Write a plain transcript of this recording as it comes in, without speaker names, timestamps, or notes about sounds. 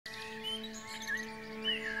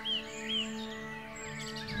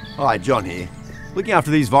Hi, John here. Looking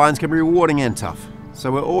after these vines can be rewarding and tough,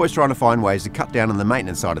 so we're always trying to find ways to cut down on the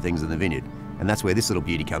maintenance side of things in the vineyard, and that's where this little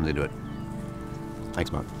beauty comes into it.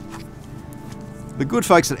 Thanks, Mark. The good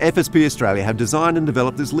folks at FSP Australia have designed and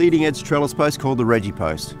developed this leading-edge trellis post called the Reggie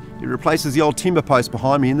Post. It replaces the old timber post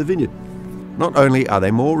behind me in the vineyard. Not only are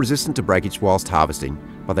they more resistant to breakage whilst harvesting,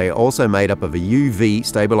 but they are also made up of a UV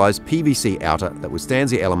stabilised PVC outer that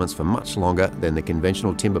withstands the elements for much longer than the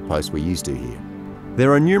conventional timber posts we're used to here.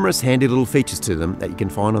 There are numerous handy little features to them that you can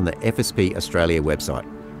find on the FSP Australia website,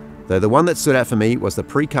 though the one that stood out for me was the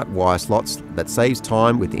pre-cut wire slots that saves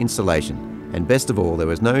time with the installation, and best of all, there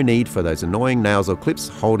was no need for those annoying nails or clips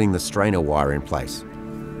holding the strainer wire in place.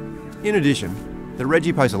 In addition, the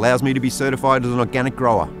Reggie Post allows me to be certified as an organic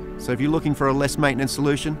grower, so if you're looking for a less maintenance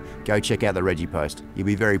solution, go check out the Reggie Post. You'll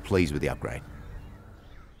be very pleased with the upgrade.